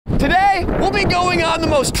Today, we'll be going on the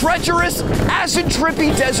most treacherous,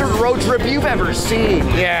 acid-trippy desert road trip you've ever seen.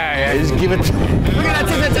 Yeah, just give it. Look at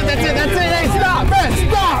that's it. Hey, stop, man,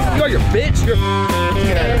 stop! You're your bitch.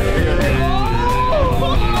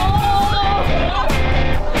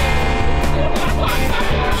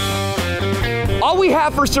 All we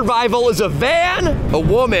have for survival is a van, a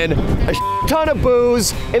woman, a ton of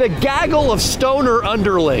booze, and a gaggle of stoner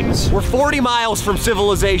underlings. We're 40 miles from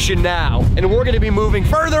civilization now, and we're gonna be moving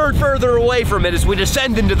further and further away from it as we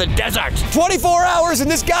descend into the desert. 24 hours in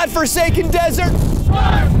this godforsaken desert.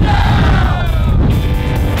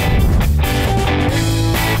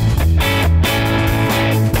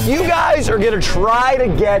 You guys are gonna try to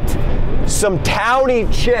get some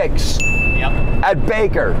townie chicks at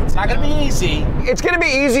Baker. It's not gonna be easy. It's gonna be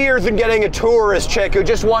easier than getting a tourist chick who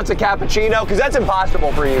just wants a cappuccino, because that's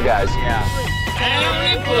impossible for you guys. Yeah.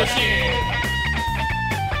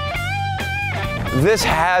 This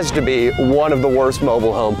has to be one of the worst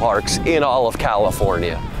mobile home parks in all of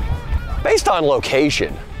California, based on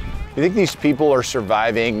location. You think these people are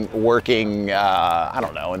surviving working, I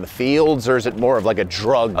don't know, in the fields, or is it more of like a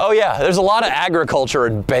drug? Oh yeah, there's a lot of agriculture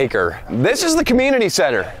in Baker. This is the community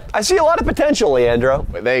center. I see a lot of potential, Leandro.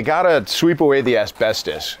 They gotta sweep away the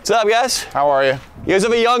asbestos. What's up, guys? How are you? You guys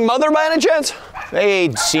have a young mother by any chance?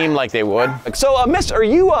 They seem like they would. So, miss, are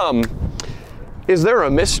you, is there a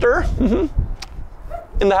mister in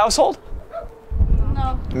the household?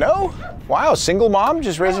 No. No? Wow, single mom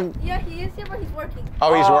just raising? Yeah, he is here, but he's working.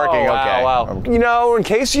 Oh, he's working, okay. Wow. You know, in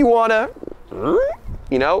case you wanna,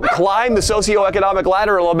 you know, climb the socioeconomic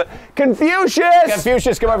ladder a little bit.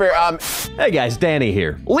 Confucius, come over here. Hey guys, Danny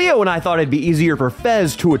here. Leo and I thought it'd be easier for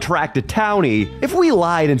Fez to attract a townie if we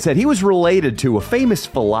lied and said he was related to a famous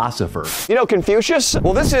philosopher. You know Confucius?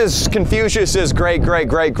 Well, this is Confucius's great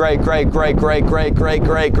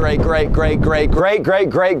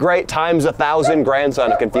times 1,000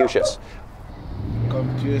 grandson of Confucius.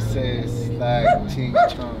 Confucius like Ching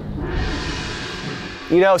Chong.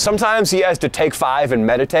 You know, sometimes he has to take 5 and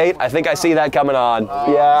meditate. I think I see that coming on.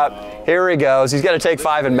 Yeah, here he goes. He's got to take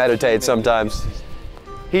 5 and meditate sometimes.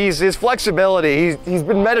 His flexibility, he's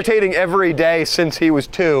been meditating every day since he was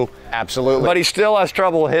 2. Absolutely. But he still has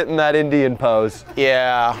trouble hitting that Indian pose.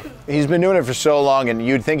 Yeah, he's been doing it for so long, and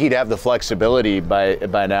you'd think he'd have the flexibility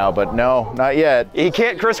by now, but no, not yet. He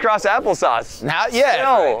can't crisscross applesauce. Not yet.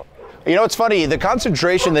 No. You know, it's funny, the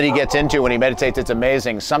concentration that he gets into when he meditates, it's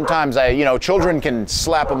amazing. Sometimes, children can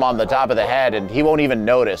slap him on the top of the head and he won't even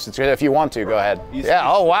notice. If you want to, go ahead. Yeah,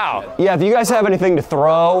 oh wow. Yeah, if you guys have anything to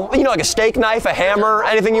throw, you know, like a steak knife, a hammer,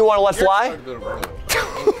 anything you want to let fly.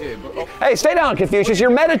 Hey, stay down, Confucius, you're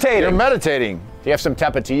meditating. You're meditating. Do you have some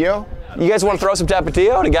tapatio? You guys want to throw some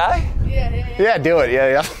tapatio at a guy? Yeah, do it,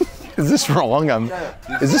 yeah. Is this wrong?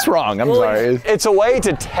 Is this wrong? I'm sorry. It's a way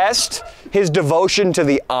to test his devotion to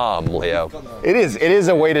the Leo. It is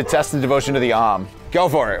a way to test the devotion to the Go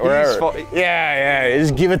for it, wherever. Yeah,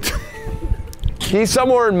 just give it. He's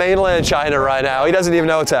somewhere in mainland China right now. He doesn't even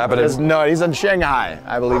know what's happening. No, he's in Shanghai.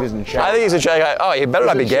 I believe he's in Shanghai. I think he's in Shanghai. Oh, he better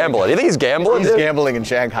not be gambling. You think he's gambling? He's gambling in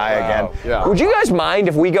Shanghai again. Yeah. Would you guys mind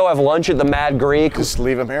if we go have lunch at the Mad Greek? Just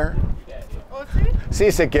leave him here? See,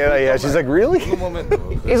 se queda, yeah. She's like, really?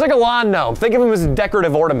 He's like a lawn gnome. Think of him as a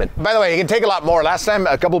decorative ornament. By the way, he can take a lot more. Last time,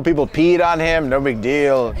 a couple people peed on him. No big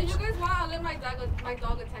deal. If you guys want, I'll let my dog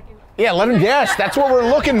attack him. Yeah, let him. Yes, that's what we're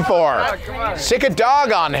looking for. Sick a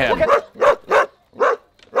dog on him.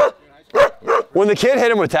 When the kid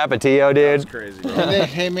hit him with Tapatio, dude. That's crazy. And they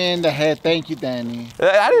hit me in the head. Thank you, Danny.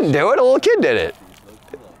 I didn't do it. A little kid did it.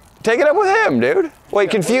 Take it up with him, dude.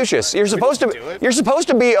 Wait, Confucius, you're supposed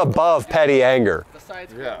to be above petty anger.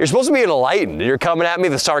 Yeah. You're supposed to be enlightened. You're coming at me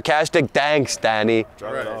with sarcastic thanks, Danny.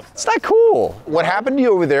 It's not cool. What happened to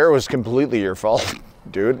you over there was completely your fault,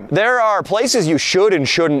 dude. There are places you should and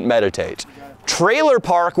shouldn't meditate. Trailer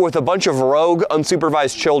park with a bunch of rogue,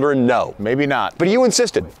 unsupervised children, no. Maybe not. But you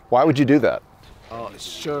insisted. Why would you do that? Oh,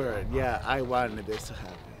 sure. Yeah, I wanted this to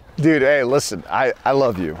happen. Dude, hey, listen, I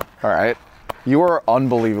love you, all right? You are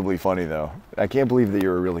unbelievably funny, though. I can't believe that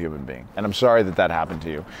you're a real human being. And I'm sorry that happened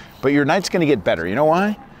to you. But your night's gonna get better. You know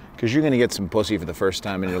why? Because you're gonna get some pussy for the first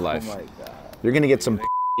time in your life. Oh my God. You're gonna get some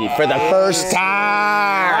for the first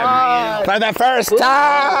time! For the first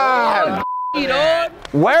time!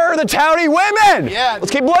 Where are the townie women? Yeah.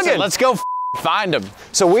 Let's keep looking. So let's go find them.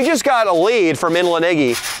 So we just got a lead from Inland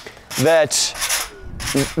Iggy that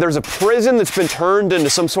there's a prison that's been turned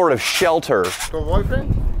into some sort of shelter. Your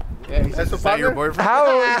boyfriend? Yeah, that's your boyfriend. How?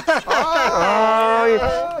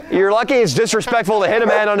 You're lucky it's disrespectful to hit a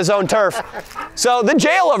man on his own turf. So the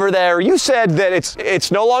jail over there, you said that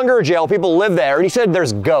it's no longer a jail. People live there, and you said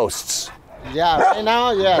there's ghosts. Yeah, right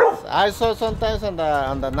now, yes. I saw sometimes on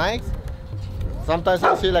the night. Sometimes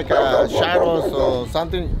I see like shadows or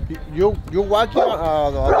something. You walking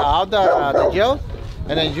out the jail,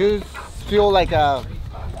 and then you feel like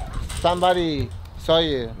somebody saw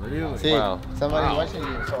you. Really? See, somebody watching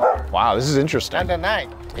you. So. Wow, this is interesting. And the night.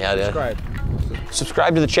 Yeah, dude. Subscribe.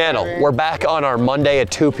 Subscribe to the channel. We're back on our Monday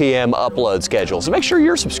at 2 p.m. upload schedule, so make sure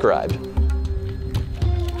you're subscribed.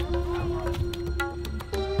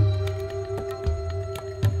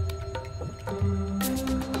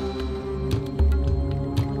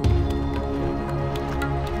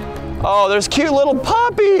 Oh, there's cute little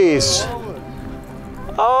puppies.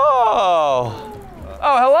 Oh.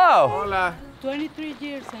 Oh, hello. Hola. 23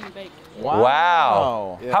 years in Bacon.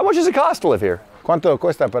 Wow. How much does it cost to live here? ¿Cuánto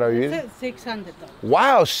cuesta para vivir? $600.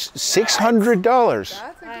 Wow, $600.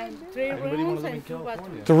 And 3 rooms and 2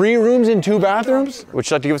 bathrooms. 3 rooms and 2 bathrooms? Would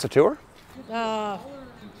you like to give us a tour? Yeah,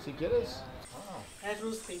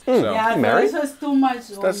 married? this is too much.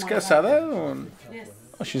 ¿Estás casada? Yes.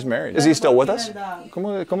 Oh, she's married. Is he still with us? And,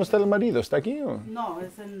 ¿Cómo está el marido? ¿Está aquí? O? no,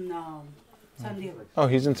 it's in San Diego. Oh,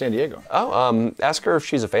 he's in San Diego. Oh, ask her if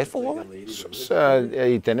she's a faithful woman. ¿Y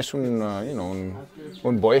tienes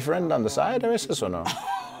un boyfriend on the side a veces o no?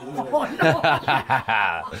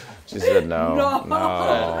 She said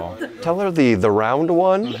no. Tell her the round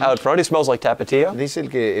one out front. He smells like tapatio. Dice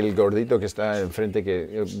el gordito que está enfrente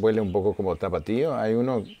que huele un poco como tapatío. Hay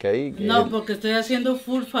uno que hay. No, porque estoy haciendo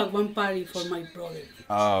full for one party for my brother.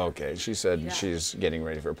 Oh, okay. She said she's getting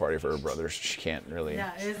ready for a party for her brothers. She can't really.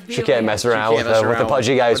 Yeah, it's She can't mess around with the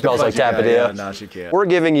pudgy guy who with the smells like pudgy guy. tapatio. Yeah, no, she can't. We're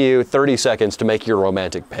giving you 30 seconds to make your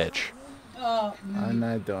romantic pitch. I'm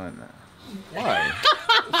not doing that. Why?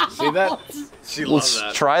 See that? She loves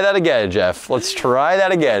that. Try that again, Jeff. Let's try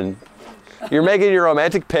that again. You're making your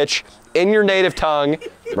romantic pitch in your native tongue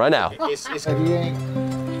right now. Oh,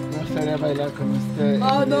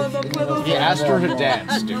 no puedo. He asked her to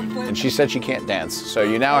dance, dude, and she said she can't dance. So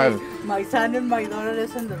you now have. My son and my daughter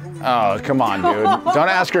is in the room. Oh, come on, dude. Don't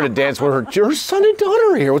ask her to dance with her. Your son and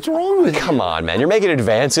daughter are here. What's wrong with you? Come on, man. You're making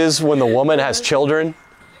advances when the woman has children.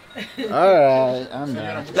 All right, I'm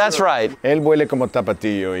done. That's right. Él huele como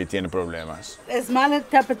tapatío y tiene problemas. It's mal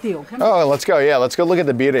tapatio. Oh, let's go. Yeah, let's go look at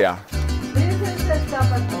the birria. This is the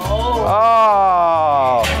tapatio.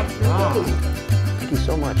 Oh. Thank you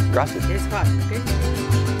so much. Gracias. It's hot, okay?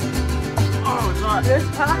 Oh, it's hot.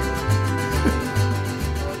 It's hot.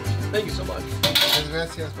 Thank you so much.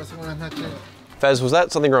 Gracias. Pasen buenas noches. Fez, was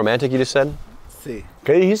that something romantic you just said? Sí.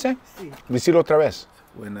 ¿Qué dijiste? Sí. Decilo otra vez.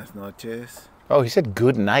 Buenas noches. Oh, he said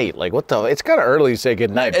good night. Like, what the? It's kind of early to say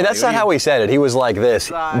good night. And that's not how he said it. He was like this.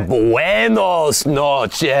 Buenos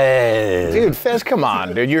noches. Dude, Fez, come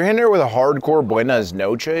on, dude. You're in there with a hardcore buenas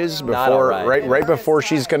noches before, right before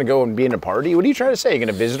she's gonna go and be in a party. What are you trying to say? You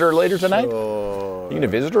gonna visit her later tonight? You gonna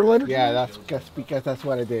visit her later? Yeah, that's because that's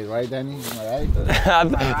what I did, right, Danny?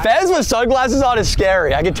 Am I right? Fez with sunglasses on is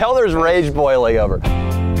scary. I can tell there's rage boiling over.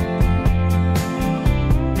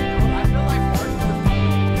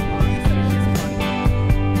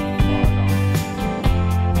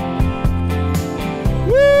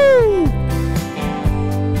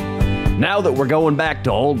 Now that we're going back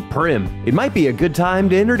to Old Prim, it might be a good time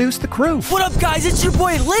to introduce the crew. What up, guys? It's your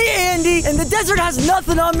boy Lee Andy, and the desert has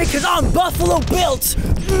nothing on me because I'm Buffalo built.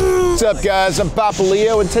 What's up, guys? I'm Papa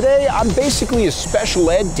Leo, and today I'm basically a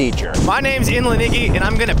special ed teacher. My name's Inland Iggy, and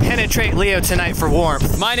I'm gonna penetrate Leo tonight for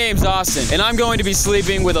warmth. My name's Austin, and I'm going to be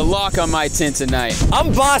sleeping with a lock on my tent tonight.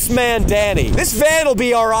 I'm Boss Man Danny. This van will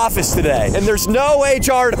be our office today, and there's no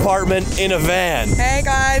HR department in a van. Hey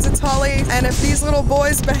guys, it's Holly, and if these little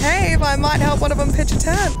boys behave, I might help one of them pitch a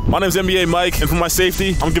tent. My name's NBA Mike, and for my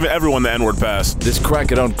safety, I'm giving everyone the N-word pass. This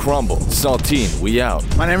cracker don't crumble. Saltine, we out.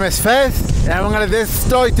 My name is Fez, and I'm gonna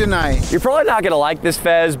destroy tonight. You're probably not gonna like this,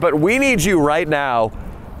 Fez, but we need you right now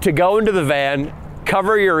to go into the van,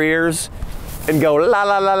 cover your ears, and go la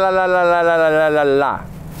la la la la la la la la la la.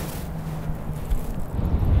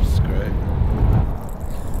 That's great.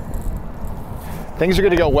 Things are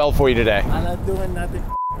gonna go well for you today. I'm not doing nothing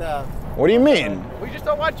up. What do you mean? We just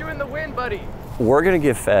don't want you in the wind, buddy. We're gonna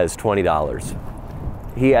give Fez $20.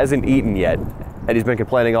 He hasn't eaten yet, and he's been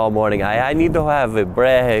complaining all morning. I need to have a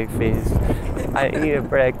breakfast. I need a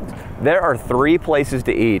breakfast. There are 3 places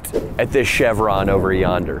to eat at this Chevron over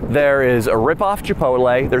yonder. There is a rip-off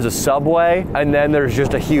Chipotle, there's a Subway, and then there's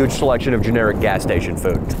just a huge selection of generic gas station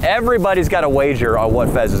food. Everybody's got a wager on what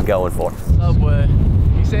Fez is going for. Subway.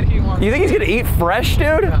 He said he wants. You think he's gonna eat fresh,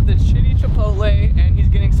 dude? The shitty Chipotle, and he's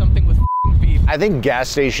getting something with beef. I think gas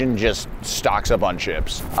station just stocks up on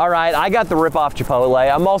chips. All right, I got the rip-off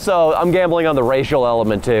Chipotle. I'm gambling on the racial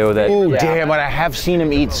element too. That, Ooh, damn, but I have seen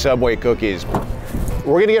him eat Subway cookies.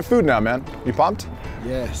 We're gonna get food now, man. You pumped?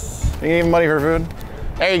 Yes. You need money for food?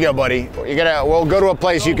 There you go, buddy. We'll go to a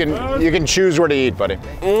place you can choose where to eat, buddy.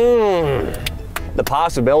 The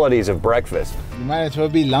possibilities of breakfast. You might as well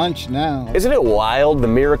be lunch now. Isn't it wild, the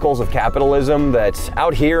miracles of capitalism, that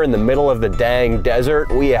out here in the middle of the dang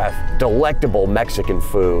desert, we have delectable Mexican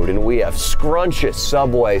food, and we have scrumptious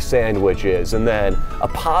Subway sandwiches, and then a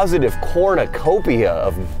positive cornucopia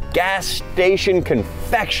of gas station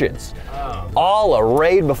confections, all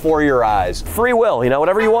arrayed before your eyes. Free will, you know,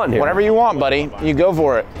 whatever you want here. Whatever you want, buddy. You go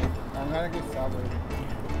for it. I'm gonna get Subway.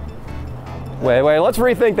 Wait, let's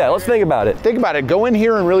rethink that. Let's think about it. Think about it. Go in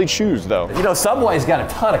here and really choose, though. You know, Subway's got a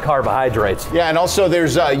ton of carbohydrates. Yeah, and also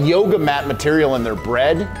there's yoga mat material in their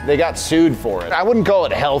bread. They got sued for it. I wouldn't call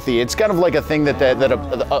it healthy. It's kind of like a thing that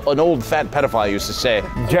an old fat pedophile used to say.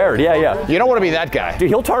 Jared, yeah. You don't want to be that guy. Dude,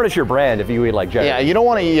 he'll tarnish your brand if you eat like Jared. Yeah, you don't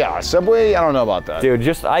want to, Subway, I don't know about that. Dude,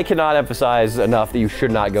 I cannot emphasize enough that you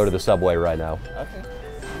should not go to the Subway right now. Okay.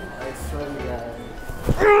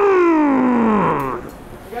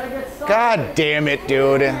 God damn it,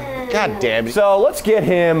 dude. God damn it. So let's get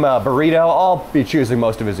him a burrito. I'll be choosing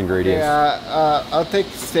most of his ingredients. Yeah, I'll take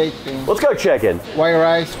steak thing. Let's go chicken. White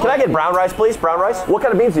rice. Can I get brown rice, please? Brown rice? What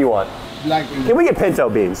kind of beans do you want? Black beans. Can we get pinto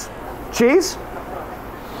beans? Cheese?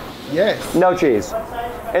 Yes. No cheese.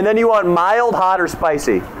 And then you want mild, hot, or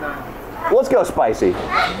spicy? Let's go spicy.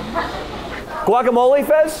 Guacamole,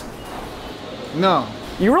 Fez? No.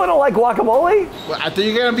 You really don't like guacamole? Well, I thought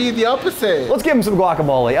you were gonna be the opposite. Let's give him some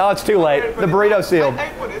guacamole. Oh, it's too late. The burrito's sealed. I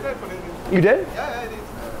put it. You did? Yeah, I did.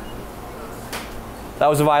 That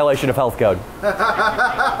was a violation of health code.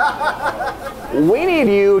 We need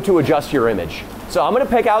you to adjust your image. So I'm gonna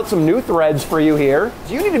pick out some new threads for you here.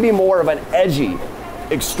 You need to be more of an edgy,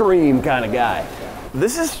 extreme kind of guy.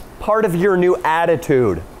 This is part of your new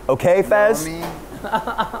attitude, okay, Fez?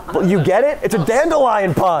 You get it? It's a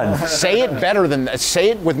dandelion pun. Say it better than that.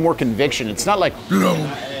 Say it with more conviction. It's not like,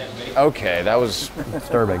 okay, that was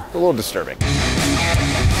disturbing. A little disturbing.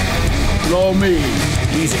 Blow me.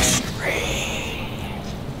 He's extreme.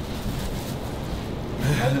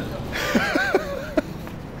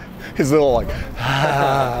 His little like,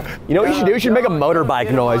 You know what you should do? You should make a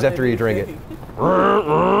motorbike noise after you drink it.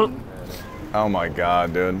 Oh my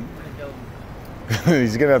God, dude.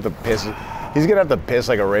 He's gonna have to piss. He's gonna have to piss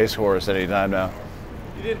like a racehorse any time now.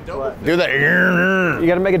 You didn't double. Do that. You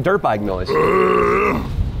gotta make a dirt bike noise.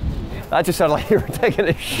 That just sounded like you were taking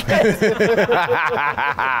a shit.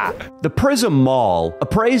 The Prism Mall,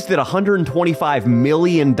 appraised at $125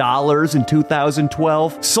 million in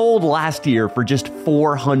 2012, sold last year for just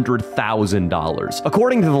 $400,000.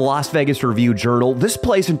 According to the Las Vegas Review-Journal, this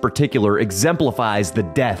place in particular exemplifies the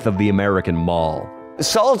death of the American mall.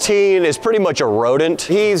 Saltine is pretty much a rodent.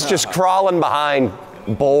 He's just crawling behind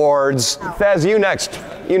boards. Fez, you next.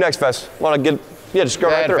 You next, Fez. Want to get, yeah, just go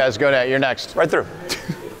right through. Fez, go down. You're next. Right through.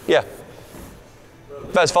 Yeah.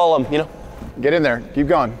 Fez, follow him, you know. Get in there. Keep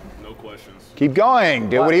going. No questions. Keep going,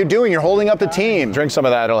 dude. What are you doing? You're holding up the team. Drink some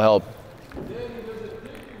of that. It'll help.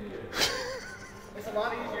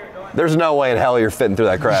 There's no way in hell you're fitting through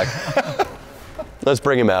that crack. Let's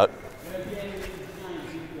bring him out.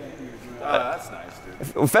 That's nice,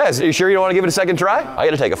 dude. Fez, are you sure you don't want to give it a second try? I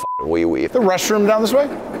gotta take a wee-wee. The restroom down this way?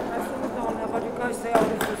 But you guys stay out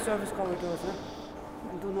of the service corridors, huh?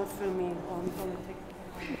 And do not film me.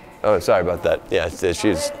 Oh, sorry about that. Yeah,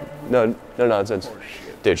 she's, no nonsense.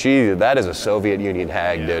 Dude, that is a Soviet Union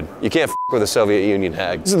hag, dude. You can't with a Soviet Union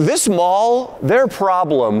hag. This mall, their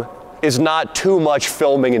problem is not too much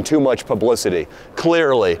filming and too much publicity,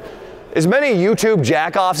 clearly. As many YouTube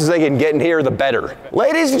jack-offs as they can get in here, the better.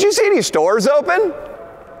 Ladies, did you see any stores open?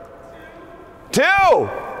 2!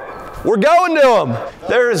 We're going to them.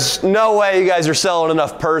 There's no way you guys are selling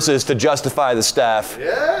enough purses to justify the staff.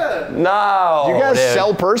 Yeah. No. You guys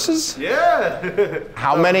sell purses? Yeah.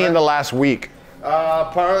 How many in the last week?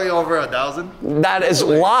 Probably over 1,000. That is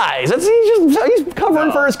lies. He's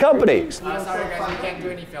covering for his company. Sorry guys, we can't do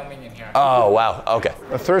any filming in here. Oh, wow, okay.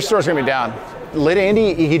 The third store's gonna be down. Lit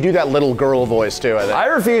Andy, he do that little girl voice too, I think. I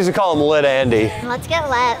refuse to call him Lit Andy. Let's get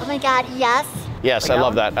lit. Oh my God, yes. Yes, I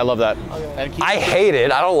love that. I love that. I hate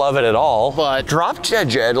it. I don't love it at all. But Drop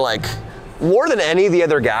Jed, like, more than any of the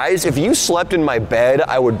other guys, if you slept in my bed,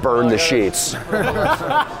 I would burn the sheets.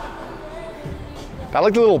 I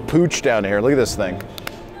like the little pooch down here. Look at this thing.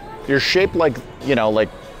 You're shaped like, you know, like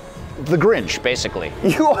the Grinch, basically.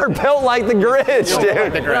 You are built like the Grinch,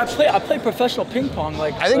 dude. I play professional ping pong.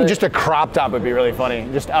 Like I think just a crop top would be really funny.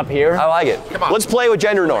 Just up here. I like it. Come on. Let's play with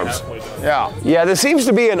gender norms. Yeah. Yeah, this seems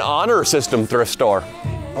to be an honor system thrift store.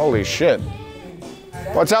 Holy shit.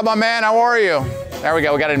 What's up, my man? How are you? There we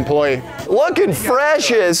go. We got an employee. Looking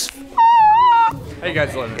fresh as. How you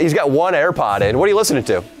guys living? He's got one AirPod in. What are you listening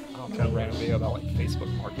to? Kind of random video about like Facebook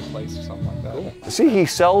Marketplace or something like that. Cool. See, he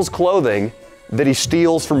sells clothing that he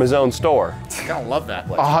steals from his own store. I kind of love that.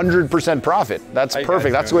 100% profit. That's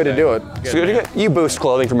perfect. That's the way to do it. So you boost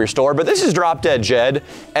clothing from your store, but this is Drop Dead Jed,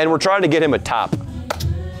 and we're trying to get him a top.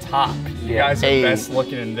 Top. You guys are best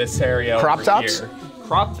looking in this area crop over tops? here.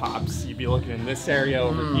 Crop tops. You'd be looking in this area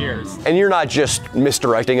over here. And you're not just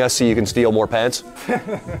misdirecting us so you can steal more pants?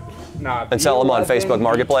 Nah, and sell them on Facebook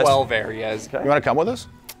Marketplace? 12 areas. You want to come with us?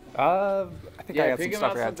 I think I got some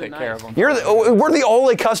stuff I got to take care of them. We're the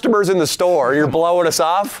only customers in the store. You're blowing us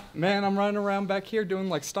off? Man, I'm running around back here doing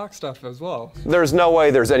like stock stuff as well. There's no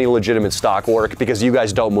way there's any legitimate stock work because you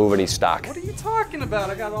guys don't move any stock. What are you talking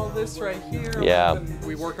about? I got all this right here. Yeah.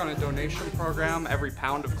 We work on a donation program. Every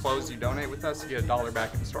pound of clothes you donate with us, you get $1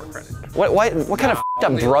 back in store credit. What kind of f***ed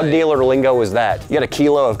up drug dealer lingo is that? You got a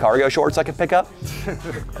kilo of cargo shorts I could pick up?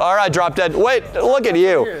 All right, Drop Dead. Wait, look at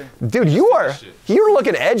you. Dude, you're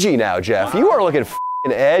looking edgy now, Jeff. You are looking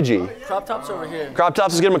f***ing edgy. Crop tops over here. Crop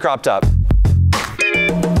tops, let's get him a crop top.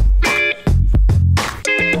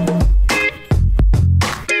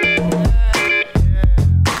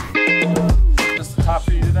 Just the top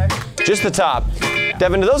for you today? Just the top.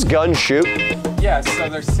 Devin, do those guns shoot? Yeah, so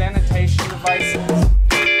they're sanitation devices.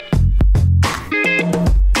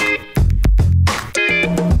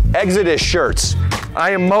 Exodus shirts.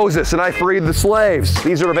 I am Moses and I freed the slaves.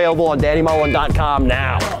 These are available on DannyMullen.com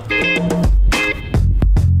now.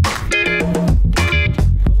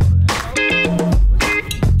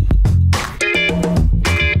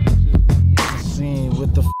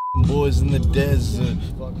 With the boys in the desert.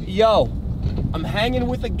 Yo, I'm hanging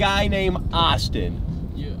with a guy named Austin,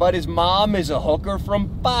 but his mom is a hooker from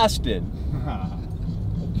Boston.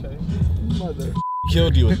 Okay. Mother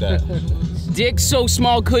killed you with that. Dick so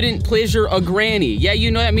small couldn't pleasure a granny. Yeah,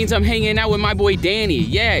 you know that means I'm hanging out with my boy Danny.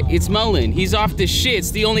 Yeah, it's Mullen. He's off the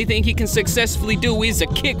shits. The only thing he can successfully do is a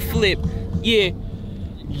kickflip. Yeah.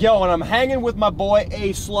 Yo, and I'm hanging with my boy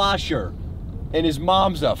A Slosher, and his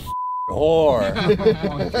mom's a whore.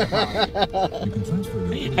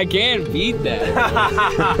 I can't beat that.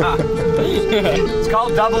 It's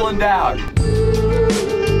called doubling down.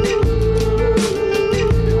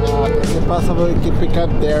 Is it possible to pick up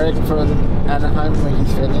Derek from Anaheim when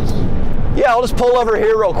he's finished? Yeah, I'll just pull over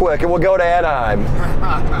here real quick and we'll go to Anaheim.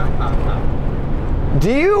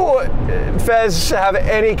 Do you, Fez, have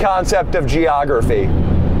any concept of geography?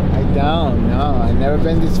 I don't know. I've never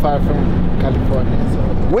been this far from California.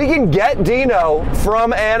 So. We can get Dino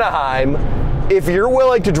from Anaheim if you're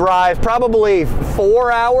willing to drive probably 4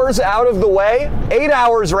 hours out of the way, 8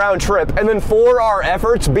 hours round trip, and then for our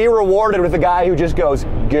efforts, be rewarded with a guy who just goes,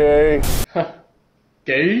 gay.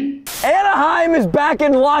 Gay? Anaheim is back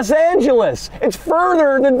in Los Angeles. It's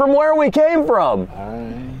further than from where we came from.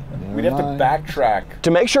 We'd have to backtrack.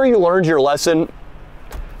 To make sure you learned your lesson,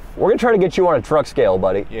 we're gonna try to get you on a truck scale,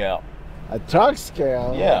 buddy. Yeah. A truck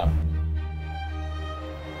scale? Yeah.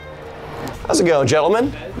 How's it going,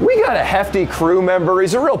 gentlemen? We got a hefty crew member.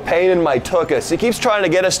 He's a real pain in my tuchus. He keeps trying to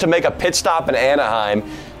get us to make a pit stop in Anaheim.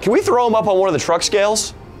 Can we throw him up on one of the truck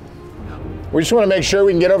scales? We just want to make sure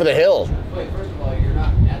we can get over the hill. Wait, first of all, you're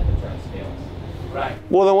not at the truck scales. Right.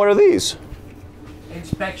 Well, then what are these?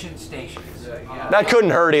 Inspection stations. That couldn't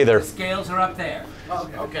hurt either. The scales are up there.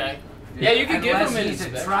 Okay. Yeah, you can give him an Unless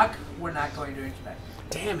he's a truck, we're not going to inspect.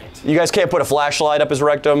 Damn it. You guys can't put a flashlight up his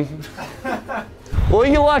rectum? Well,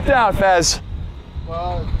 you lucked out, Fez.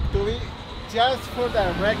 Well, just for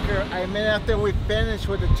the record, I mean after we finish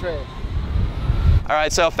with the trip. All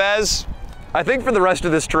right, so Fez, I think for the rest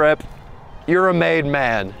of this trip, you're a made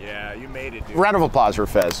man. Yeah, you made it, dude. Round of applause for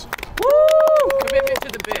Fez. Woo! Commitment to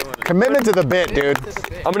the bit. Commitment to the bit, dude.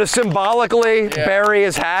 I'm gonna symbolically bury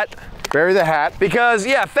his hat. Bury the hat. Because,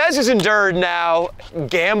 yeah, Fez has endured now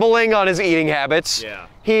gambling on his eating habits. Yeah.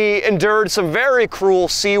 He endured some very cruel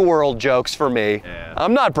SeaWorld jokes for me. Yeah.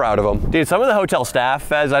 I'm not proud of him. Dude, some of the hotel staff,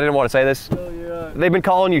 Fez, I didn't want to say this, they've been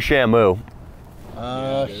calling you Shamu.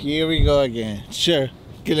 Here we go again. Sure.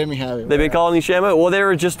 Okay, let me have it. They've been calling you Shamu? Well, they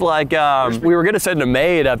were just like, we were gonna send a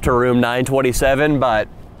maid up to room 927, but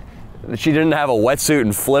she didn't have a wetsuit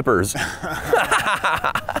and flippers.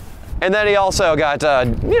 And then he also got,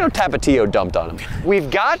 Tapatio dumped on him.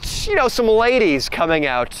 We've got, some ladies coming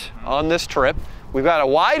out on this trip. We've got a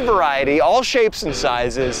wide variety, all shapes and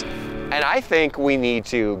sizes. And I think we need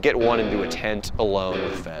to get one into a tent alone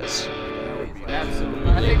with Fez.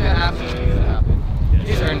 Absolutely. I think that absolutely needs to happen.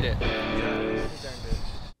 He's earned it.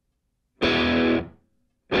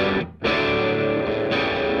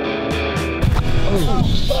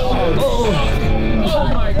 Oh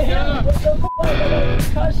my god!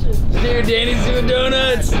 Dude, Danny's doing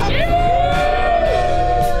donuts! We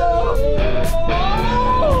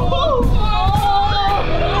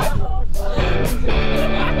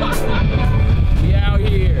out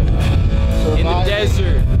here in the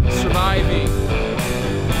desert, surviving.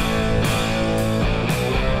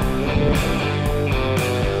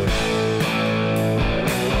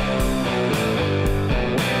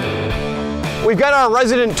 We've got our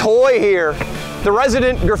resident toy here, the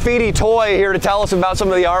resident graffiti toy here to tell us about some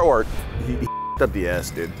of the artwork. He up the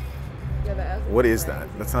S, dude. What is that?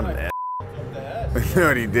 That's not an S. You know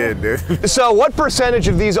what he did, dude. So what percentage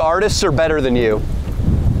of these artists are better than you?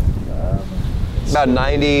 About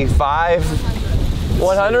 95,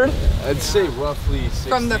 100? I'd say roughly 60.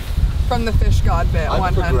 From the fish god bit, I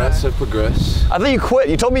 100. I progress. I thought you quit.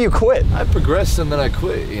 You told me you quit. I progressed and then I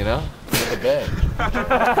quit, you know? With a bang.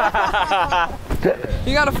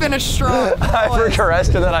 You gotta finish strong. I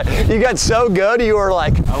progressed and then you got so good you were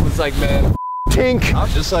like, I was like, man, tink. I'm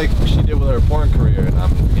just like she did with her porn career, and I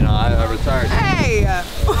retired. Hey! You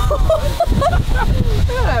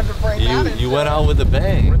don't have to bring that into You went out with a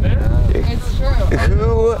bang. It's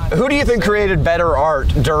true. Who do you think created better art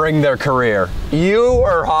during their career? You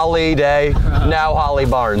or Holly Day, now Holly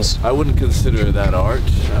Barnes? I wouldn't consider that art.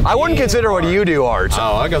 I wouldn't consider what you do art.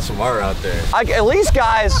 Oh, I got some art out there. At least,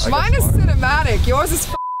 guys. Mine is cinematic. Yours is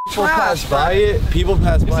People pass by it. People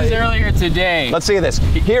pass by it. This is earlier today. Let's see this.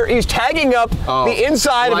 Here, he's tagging up the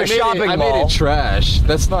inside of a shopping mall. I made it trash.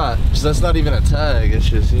 That's not even a tag. It's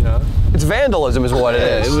just, you know. It's vandalism is what it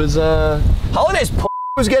is. It was, Holiday's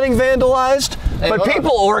was getting vandalized, but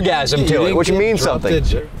people orgasm to it, which means something.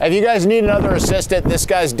 If you guys need another assistant, this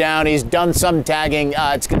guy's down. He's done some tagging.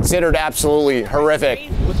 It's considered absolutely horrific.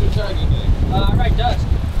 What's your tagging name? Right, Dusk.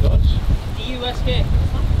 Dusk? D-U-S-K.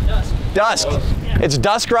 Dusk. Dusk. It's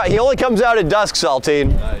Dusk, right? He only comes out at dusk,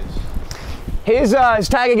 Saltine. Nice. His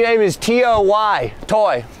tagging name is T-O-Y,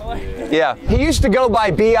 Toy. Yeah. He used to go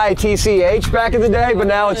by B-I-T-C-H back in the day, but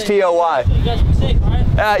now it's T-O-Y. You guys be safe,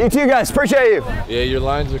 right? You too, guys. Appreciate you. Yeah, your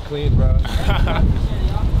lines are clean, bro.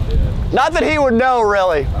 Not that he would know,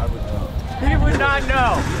 really. I would know. He would not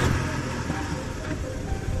know.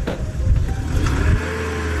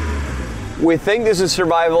 We think this is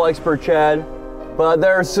survival expert Chad, but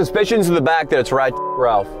there are suspicions in the back that it's Rat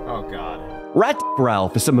Ralph. Oh, God. Rat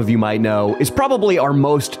Ralph, as some of you might know, is probably our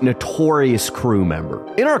most notorious crew member.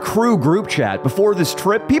 In our crew group chat before this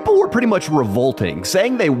trip, people were pretty much revolting,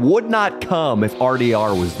 saying they would not come if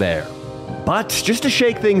RDR was there. But just to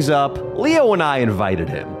shake things up, Leo and I invited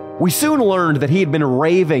him. We soon learned that he had been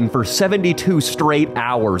raving for 72 straight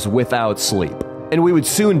hours without sleep, and we would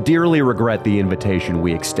soon dearly regret the invitation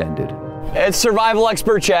we extended. It's survival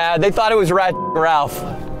expert Chad. They thought it was Rat Ralph.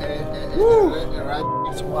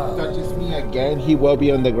 Touches me again, he will be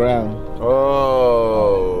on the ground.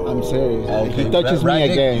 Oh. I'm serious. Okay. He touches me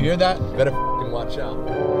again. You hear that? Better f***ing watch out.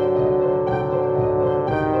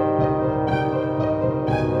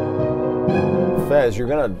 Fez, you're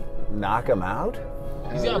gonna knock him out?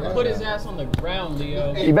 He's gonna put his ass on the ground,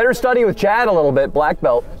 Leo. You better study with Chad a little bit, black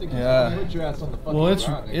belt. Yeah. Put your ass on the fucking Well,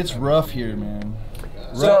 it's rough here, man.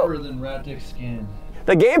 Rougher than rat dick skin.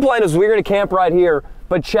 The game plan is we're gonna camp right here,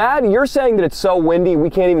 but Chad, you're saying that it's so windy we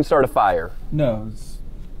can't even start a fire. No,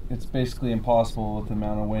 it's basically impossible with the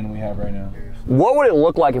amount of wind we have right now. What would it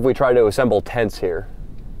look like if we tried to assemble tents here?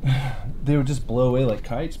 They would just blow away like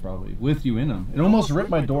kites, probably, with you in them. It almost ripped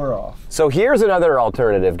my door off. So here's another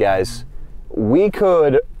alternative, guys. We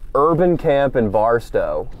could urban camp in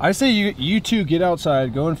Barstow. I say you two get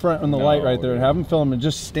outside, go in front on the light right there and have them film and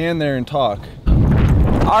just stand there and talk.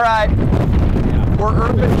 All right, we're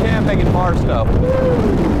urban camping in Barstow.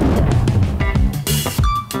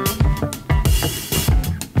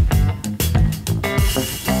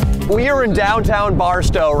 We are in downtown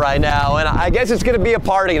Barstow right now, and I guess it's gonna be a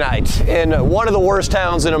party night in one of the worst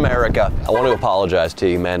towns in America. I want to apologize to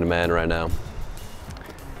you man to man right now,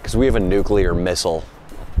 because we have a nuclear missile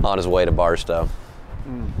on his way to Barstow.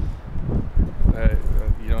 You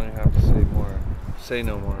don't even have to say more. Say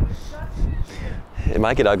no more. It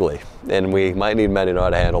might get ugly, and we might need men who know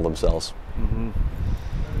how to handle themselves.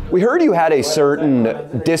 We heard you had a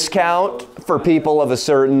certain discount for people of a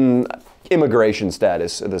certain immigration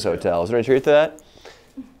status at this hotel. Is there any truth to that?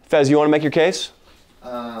 Fez, you want to make your case?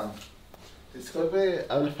 Disculpe,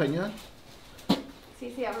 ¿habla español?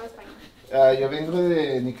 Sí, hablo español. Yo vengo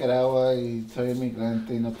de Nicaragua y soy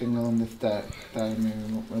inmigrante y no tengo dónde estar. Me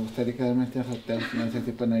gustaría quedarme en este hotel si no sé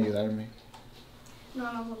si pueden ayudarme. No,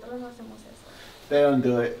 nosotros no hacemos eso. They don't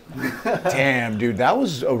do it. Damn, dude, that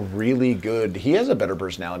was a really good. He has a better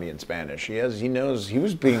personality in Spanish. He knows. He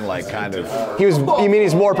was being like kind of. You mean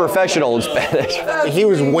he's more professional in Spanish? He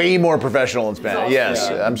was way more professional in Spanish. Yes,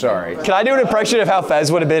 I'm sorry. Can I do an impression of how Fez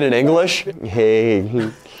would have been in English?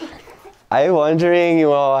 Hey, I'm wondering,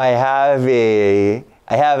 I have a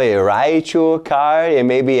ride to a car, and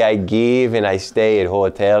maybe I give and I stay at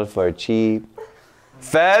hotel for cheap.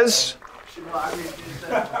 Fez,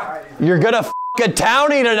 you're gonna f a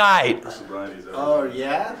townie tonight. Oh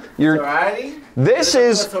yeah? Sorority? This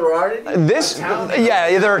is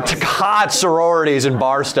yeah, there are hot sororities in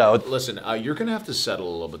Barstow. Listen, you're gonna have to settle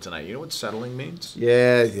a little bit tonight. You know what settling means?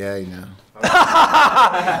 Yeah, I know.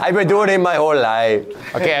 I've been doing it my whole life.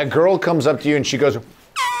 Okay, a girl comes up to you and she goes, like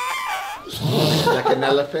an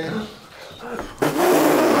elephant?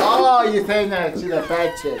 Oh, you're saying that she's a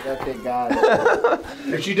fat chick. Okay, got it.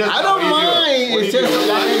 If she does, I don't mind. It's just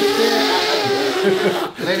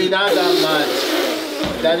maybe not that much.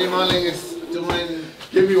 Daddy Mulling is doing.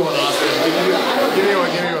 Give me one, Austin. Give me one.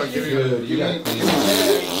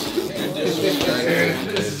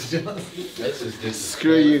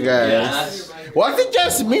 Screw you guys. Was it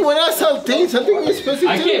just me when I saltine? Something you're supposed to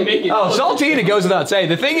do? I can't make it. Oh, saltine, it goes without saying.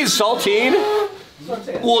 The thing is, saltine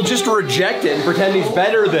will just reject it and pretend he's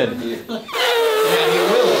better than. Yeah, he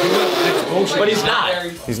will. But he's not.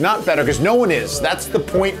 He's not better because no one is. That's the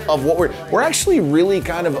point of what we're actually really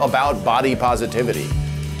kind of about body positivity.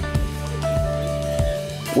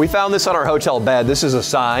 We found this on our hotel bed. This is a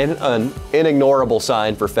sign, an inignorable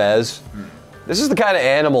sign for Fez. This is the kind of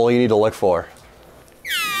animal you need to look for.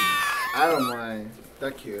 I don't mind.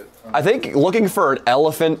 They're cute. I think looking for an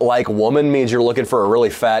elephant-like woman means you're looking for a really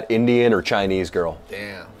fat Indian or Chinese girl.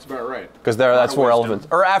 Damn. That's about right. Because that's where elephants,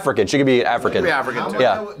 or African. She could be African. She could be African too.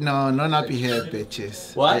 Yeah. No, not be here,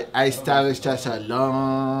 bitches. What? I established that a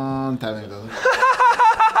long time ago.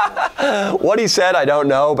 What he said, I don't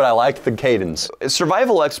know, but I liked the cadence.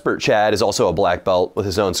 Survival expert Chad is also a black belt with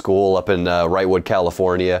his own school up in Wrightwood,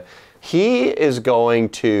 California. He is going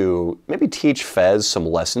to maybe teach Fez some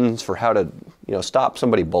lessons for how to, stop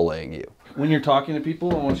somebody bullying you. When you're talking to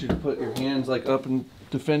people, I want you to put your hands like up and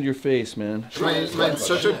defend your face, man. My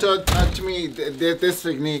instructor taught me this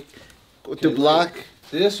technique to block.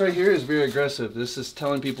 This right here is very aggressive. This is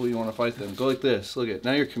telling people you want to fight them. Go like this. Look at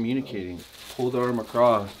now you're communicating. Pull the arm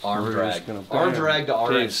across. Arm drag. Arm drag to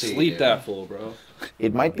RNC. Sleep that fool, bro.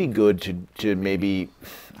 It might be good to maybe,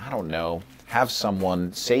 I don't know, have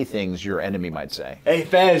someone say things your enemy might say. Hey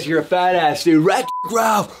Fez, you're a fat ass dude. Rat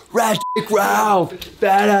Ralph,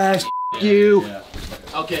 fat ass you. Yeah.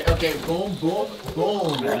 Okay, boom.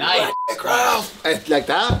 Nice. Ralph. Like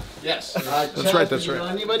that? Yes. That's right. You know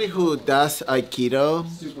anybody who does Aikido?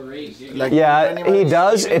 Super easy. He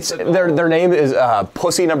does. It's their name is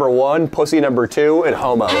Pussy number 1, Pussy number 2, and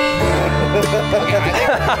Homo.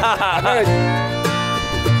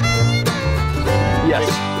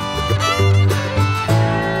 Yes.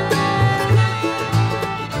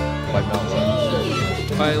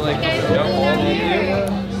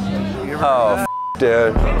 Oh,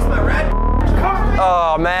 dude.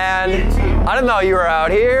 Oh, man. I didn't know you were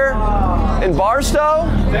out here in Barstow.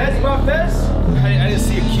 Fez, bro, Fez? I just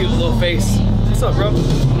see a cute little face. What's up, bro?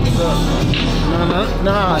 What's up?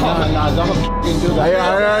 No, don't fucking do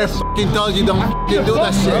that. I fucking told you don't fucking do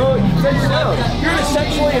that shit. Bro, you're gonna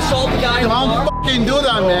sexually assault the guy. Don't fucking do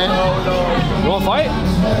that, man. No. You wanna fight?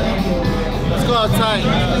 Let's go outside.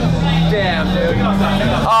 Damn, dude.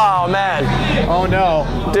 Oh, man. Oh, no.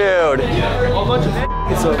 Dude. A bunch of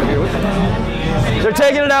it's over here. They're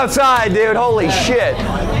taking it outside, dude. Holy shit.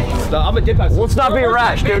 I'm a dip out. Let's not be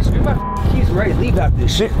rash, dude. He's ready. Leave after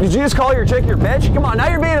this shit. Did you just call your chick your bitch? Come on, now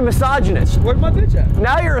you're being a misogynist. Where's my bitch at?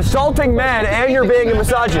 Now you're assaulting men and you're being a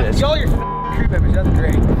misogynist. Y'all your crew members. That's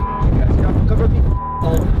great.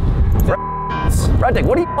 Reddick,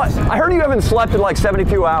 what? I heard you haven't slept in like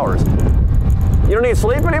 72 hours. You don't need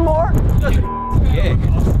sleep anymore? Yeah.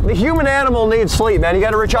 The human animal needs sleep, man. You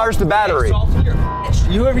gotta recharge the battery.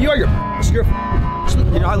 Whoever you are, you're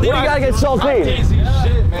what do you gotta get saltine?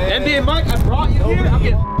 NBA Mike, I brought you here. I'm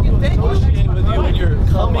getting negotiating with you and you're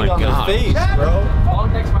coming on the face, bro.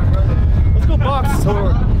 Let's go box.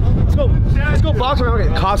 Let's go box around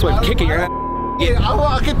and cops with kicking your ass. Yeah,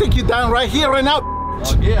 I can take you down right here, right now.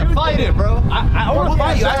 Yeah, fight it, bro. I want to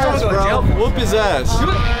fight you. I want to go to jail. Whoop his ass.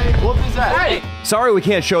 Whoop his ass. Hey. Sorry we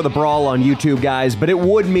can't show the brawl on YouTube, guys, but it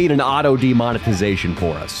would mean an auto demonetization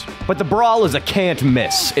for us. But the brawl is a can't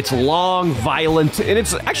miss. It's long, violent, and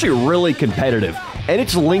it's actually really competitive. And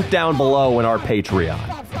it's linked down below in our Patreon.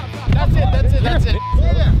 That's it.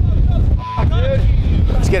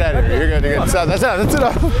 Let's get out of here. You're good. That's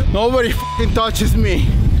enough. Nobody fucking touches me.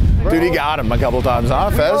 Dude, he got him a couple times,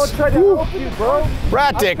 huh, Fez? I tried to help you, bro.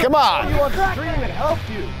 Rat dick, come on. You want to dream and help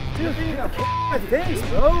you. Dude, face,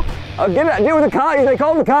 bro. Get it. Deal with the cops. They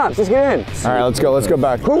called the cops. Just get in. All right, let's go. Let's go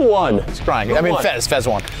back. Who won? He's crying. I mean, Fez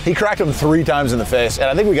won. He cracked him 3 times in the face, and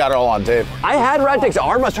I think we got it all on tape. I had Rat Dick's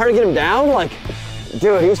arm. I was trying to get him down. Like,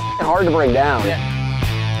 dude, he was hard to bring down. Yeah.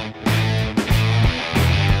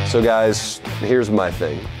 So guys, here's my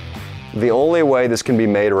thing. The only way this can be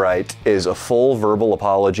made right is a full verbal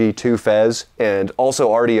apology to Fez, and also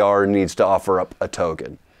RDR needs to offer up a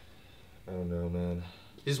token. I don't know, man.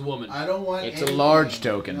 His woman. I don't want It's a large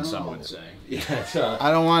token, some would say. Yeah,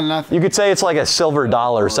 I don't want nothing. You could say it's like a silver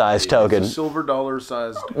dollar sized token. silver dollar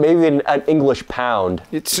sized. Maybe an English pound.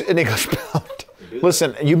 It's an English pound.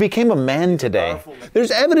 Listen, you became a man today.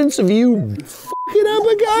 There's evidence of you fucking up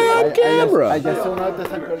a guy on camera.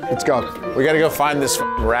 Let's go. We gotta go find this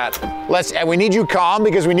rat. And we need you calm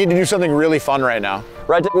because we need to do something really fun right now.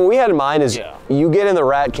 Right, what we had in mind is you get in the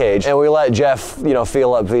rat cage and we let Jeff, you know,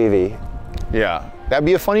 feel up Vivi. Yeah, that'd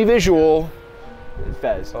be a funny visual.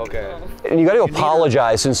 Fez. Okay. And you got to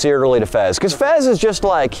apologize sincerely to Fez, because Fez is just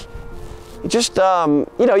like, you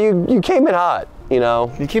know, you came in hot, you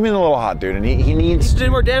know. You came in a little hot, dude, and he needs. He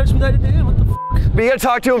did more damage than I did. What the fuck? But you got to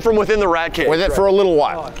talk to him from within the rat cage. With it for a little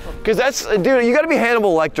while. Because that's, dude, you got to be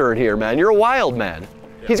Hannibal Lecter in here, man. You're a wild man.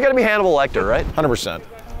 He's got to be Hannibal Lecter, right? 100%.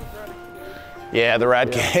 Yeah, the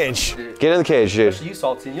rat cage. Get in the cage, dude. You,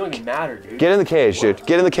 Salty, you don't even matter, dude. Get in the cage, dude.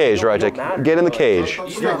 Get in the cage, right, Dick. Get in the cage.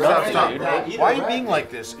 Stop. Why are you being like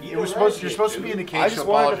this? You're supposed to be in the cage to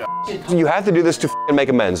apologize. You have to do this to make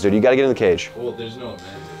amends, dude. You got to get in the cage. Well, there's no amends.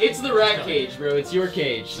 It's the rat cage, bro. It's your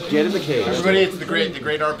cage. Get in the cage. Everybody, it's the great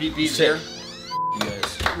RPPs here.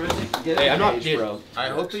 Hey, I'm not kidding, bro. I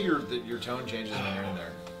hope that your tone changes when you're in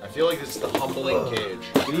there. I feel like this is the humbling cage.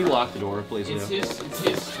 Can you lock the door, please? It's his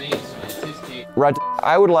space, man. It's his cage. Right,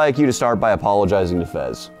 I would like you to start by apologizing to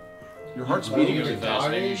Fez. Your heart's beating really fast,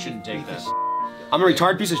 maybe you shouldn't take this. I'm a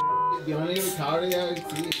retarded piece of shit. The only retarded I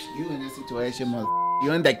see is you in this situation, mother.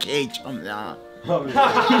 You're in the cage. Nah. What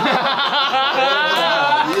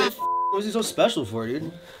was he so special for,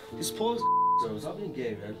 dude? He's pulling his stop being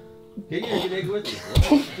gay, man. Get your nigga with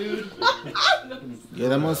you, dude. You're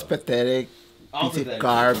the most pathetic piece of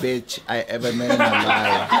garbage I ever met in my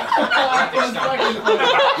life. You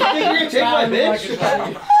think you're gonna take my bitch?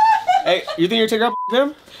 Hey, you think you're gonna take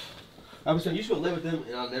him? I'm saying you should go live with him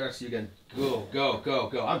and I'll never see you again. Go.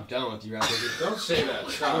 I'm done with you, Rapper. Don't say that.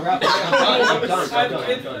 Stop. I'm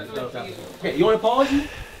done. Okay, you want an apology?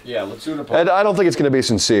 Yeah, let's do an apology. And I don't think it's going to be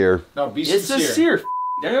sincere. No, be sincere. It's sincere.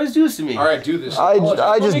 They always do this to me. All right, do this.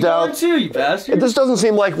 I just doubt. Too, you bastard. This doesn't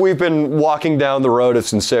seem like we've been walking down the road of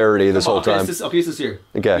sincerity this whole time. Okay, sincere.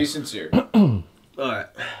 Okay. Be sincere. All right.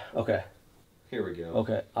 Okay. Here we go.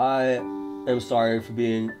 Okay. I am sorry for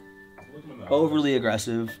being overly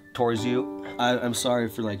aggressive towards you. I'm sorry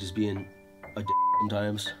for like just being a dick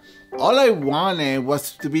sometimes. All I wanted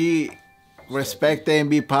was to be respected and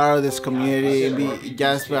be part of this community and be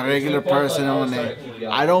just a regular person on it.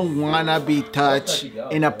 I don't want to be touched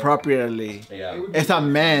inappropriately. As a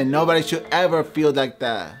man, nobody should ever feel like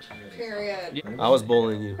that. Period. I was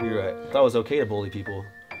bullying you. You're right. I thought it was okay to bully people.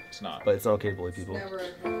 It's not. But it's not okay to bully people. Never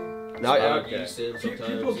okay. Now, yeah, okay.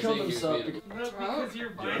 People kill themselves. Because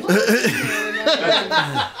you're That's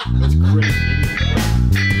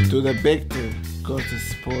crazy. To the victor goes the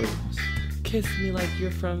spoils. Kiss me like you're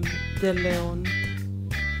from De Leon.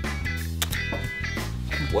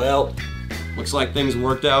 Well, looks like things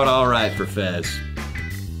worked out all right for Fez.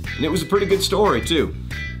 And it was a pretty good story, too.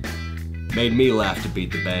 Made me laugh to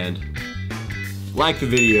beat the band. Like the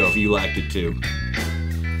video if you liked it, too.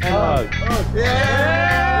 Yeah!